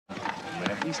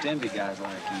I used to envy guys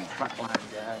like you,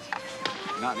 frontline guys.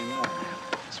 Not anymore.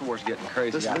 This war's getting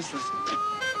crazy. Listen.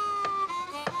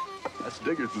 That's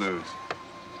Digger's blues.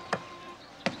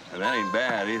 And that ain't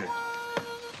bad either.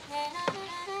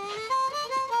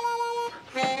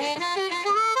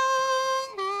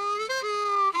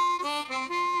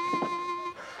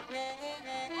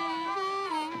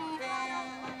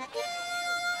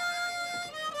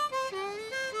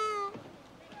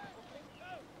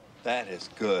 That is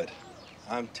good.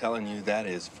 I'm telling you, that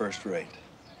is first rate.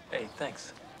 Hey,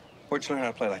 thanks. Where'd you learn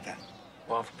how to play like that?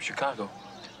 Well, I'm from Chicago.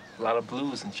 A lot of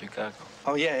blues in Chicago.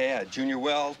 Oh, yeah.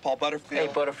 JuniorWells, PaulButterield. Hey,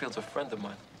 Butterfield's a friend of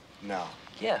mine. No.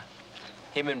 Yeah.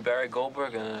 Him and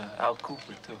BarryGoldberg and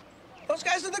AlCooper, too. Those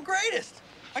guys are the greatest.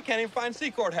 I can't even find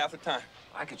C chord half the time.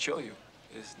 I could show you.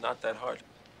 It's not that hard.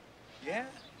 Yeah?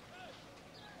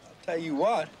 I'll tell you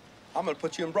what. I'm gonna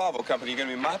put you in Bravo Company. You're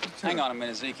gonna be my platoon. Hang on a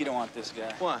minute, Zeke. You don't want this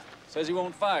guy. Why? Says he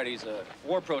won't fight. He's a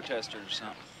war protester or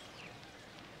something.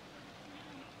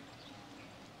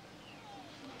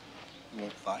 You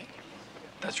won't fight?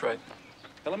 That's right.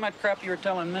 Tell him that crap you were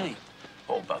telling me.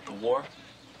 Oh, about the war?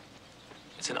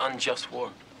 It's an unjust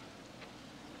war.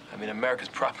 I mean, America's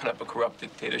propping up a corrupt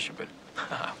dictatorship, but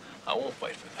I won't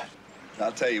fight for that.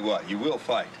 I'll tell you what, you will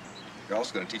fight. You're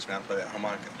also gonna teach me how to play that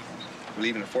harmonica. We're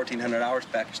leaving in 1,400 hours,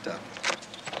 pack your stuff.